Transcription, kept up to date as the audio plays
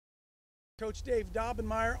Coach Dave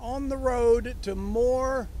Daubenmire on the road to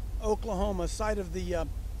Moore, Oklahoma, site of the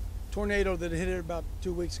tornado that hit it about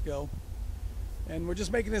 2 weeks ago. And we're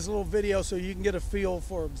just making this little video so you can get a feel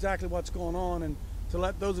for exactly what's going on, and to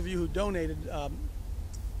let those of you who donated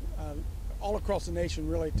all across the nation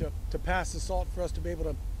really to pass the salt for us to be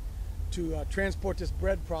able to transport this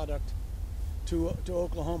bread product to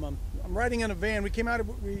Oklahoma. I'm riding in a van. We came out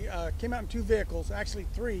in two vehicles, actually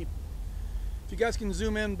three. If you guys can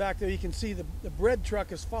zoom in back there, you can see the bread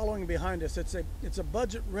truck is following behind us. It's a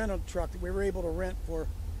budget rental truck that we were able to rent for.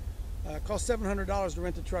 It cost $700 to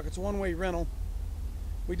rent the truck. It's a one-way rental.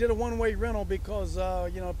 We did a one-way rental because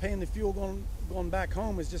you know, paying the fuel going back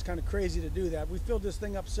home is just kind of crazy to do that. We filled this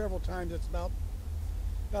thing up several times. It's about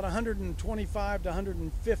 $125 to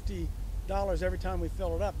 $150 every time we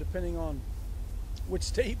fill it up, depending on which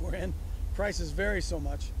state we're in. Prices vary so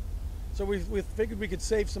much. So we figured we could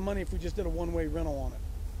save some money if we just did a one-way rental on it.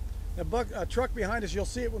 The truck behind us, you'll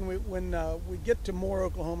see it when we get to Moore,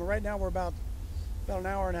 Oklahoma. Right now we're about an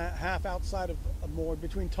hour and a half outside of Moore,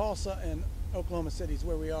 between Tulsa and Oklahoma City is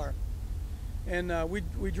where we are. And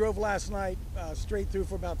we drove last night straight through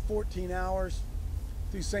for about 14 hours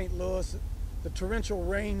through St. Louis. The torrential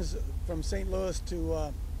rains from St. Louis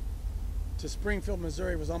to Springfield,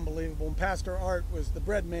 Missouri was unbelievable. And Pastor Art, the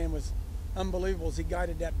bread man, was unbelievable as he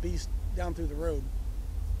guided that beast down through the road.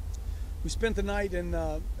 We spent the night in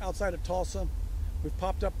outside of Tulsa. We've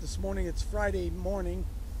popped up this morning. It's Friday morning.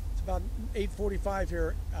 It's about 8:45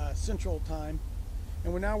 here Central Time,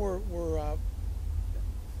 and we're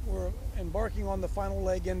embarking on the final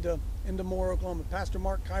leg into Moore, Oklahoma. Pastor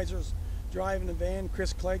Mark Kaiser's driving the van.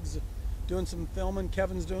 Chris Clegg's doing some filming.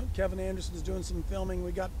 Kevin Anderson's doing some filming.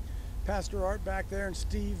 We got Pastor Art back there, and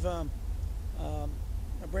Steve.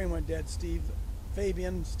 My brain went dead. Steve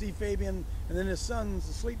Fabian, and then his son's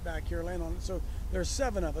asleep back here laying on it. So there's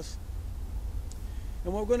 7 of us.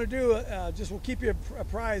 And what we're going to do, we'll keep you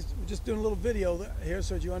apprised. We're just doing a little video here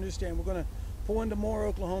so that you understand. We're going to pull into Moore,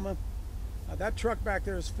 Oklahoma. That truck back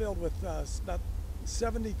there is filled with about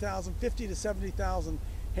 50 to 70,000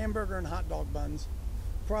 hamburger and hot dog buns.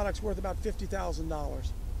 Products worth about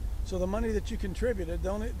 $50,000. So the money that you contributed, the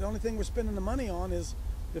only thing we're spending the money on is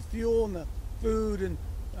the fuel and the food and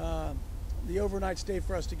the overnight stay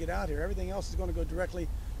for us to get out here. Everything else is going to go directly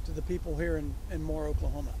to the people here in Moore,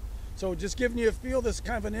 Oklahoma. So just giving you a feel, this is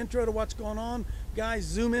kind of an intro to what's going on. Guys,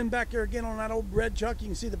 zoom in back there again on that old bread truck. You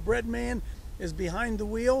can see the bread man is behind the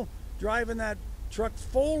wheel, driving that truck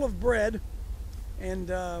full of bread.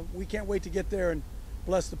 And we can't wait to get there and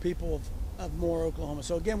bless the people of Moore, Oklahoma.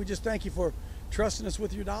 So again, we just thank you for trusting us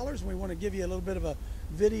with your dollars. And we want to give you a little bit of a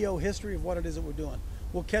video history of what it is that we're doing.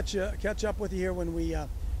 We'll catch up with you here when we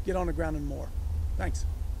get on the ground in Moore. Thanks.